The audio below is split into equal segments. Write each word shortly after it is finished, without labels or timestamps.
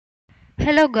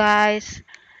Hello guys,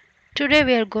 today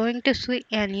we are going to see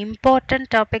an important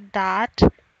topic that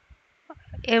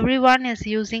everyone is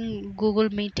using Google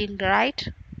Meeting, right?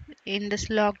 In this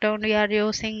lockdown, we are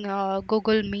using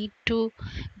Google Meet to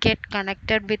get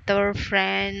connected with our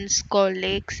friends,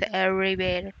 colleagues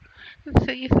everywhere.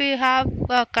 If we have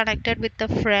connected with the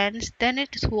friends, then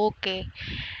it's okay.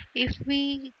 If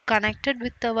we connected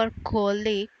with our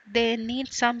colleague, they need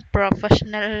some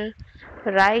professional,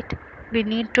 right? We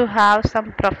need to have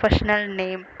some professional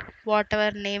name,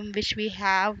 whatever name which we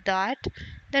have, that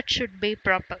should be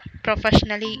proper,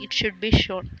 professionally it should be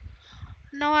shown.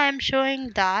 Now I am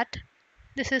showing that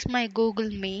this is my Google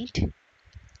Meet.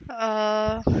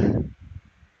 uh,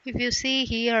 if you see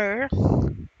here,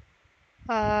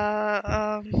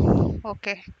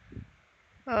 okay,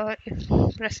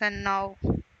 if present now,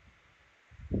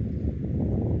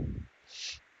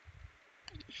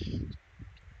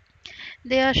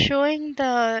 they are showing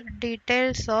the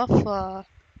details of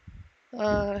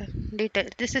detail.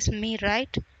 This is me, right?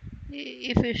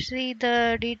 If you see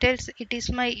the details, it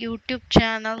is my YouTube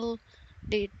channel,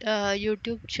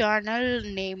 YouTube channel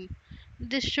name.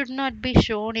 This should not be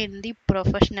shown in the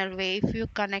professional way. If you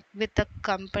connect with the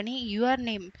company, your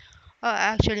name,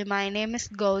 actually my name is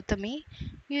Gautami,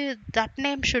 that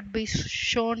name should be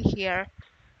shown here.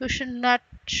 You should not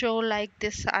show like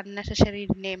this unnecessary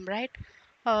name, right?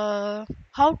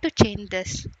 How to change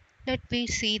this? Let me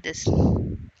see this.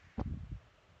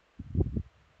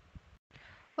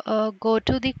 Go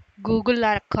to the Google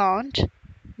account.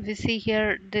 We see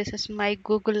here, this is my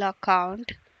Google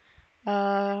account.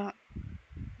 uh,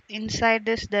 Inside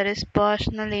this there is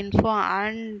personal info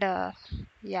and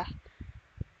yeah,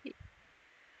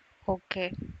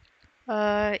 okay.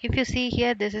 If you see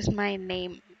here, this is my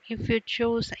name. If you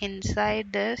choose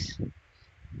inside this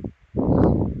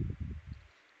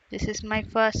is my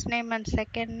first name and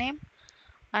second name,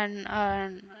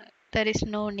 and there is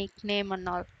no nickname and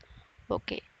all.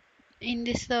 Okay, in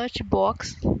the search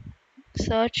box,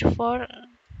 search for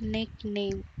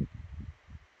nickname.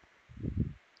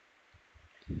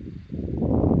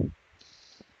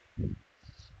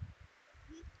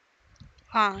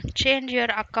 Change your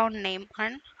account name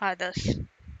and others.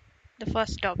 The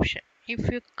first option. If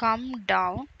you come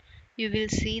down, you will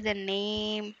see the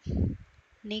name,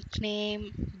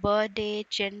 nickname, birthday,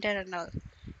 gender, and all.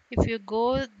 If you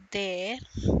go there,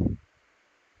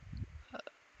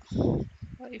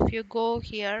 if you go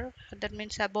here, that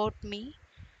means about me,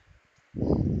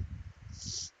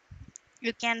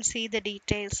 you can see the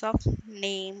details of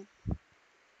name,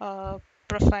 uh,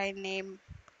 profile name,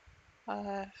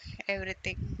 uh,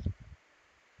 everything.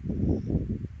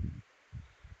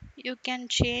 You can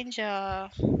change the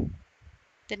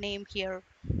name here.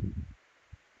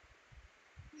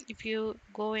 If you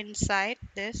go inside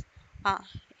this, uh,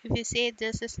 if you say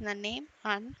this is the name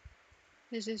and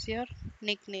this is your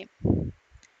nickname,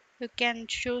 you can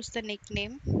choose the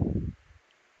nickname.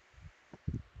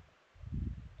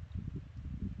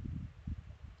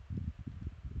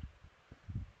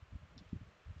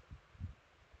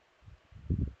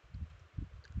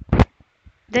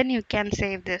 Then you can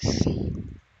save this.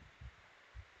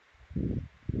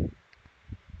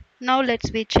 Now let's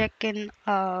we check in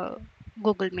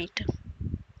Google Meet,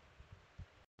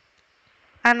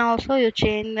 and also you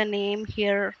change the name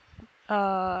here,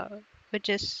 uh, which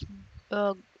is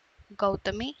uh,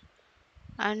 Gautami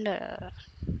and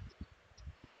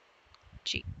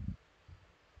G.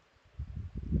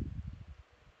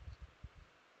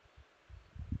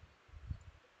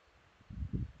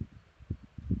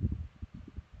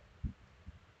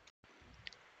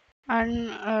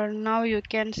 And now you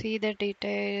can see the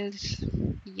details.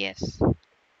 Yes,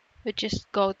 which is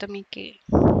Gautami K.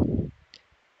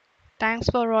 Thanks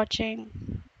for watching.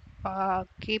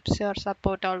 Keeps your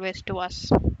support always to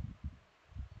us.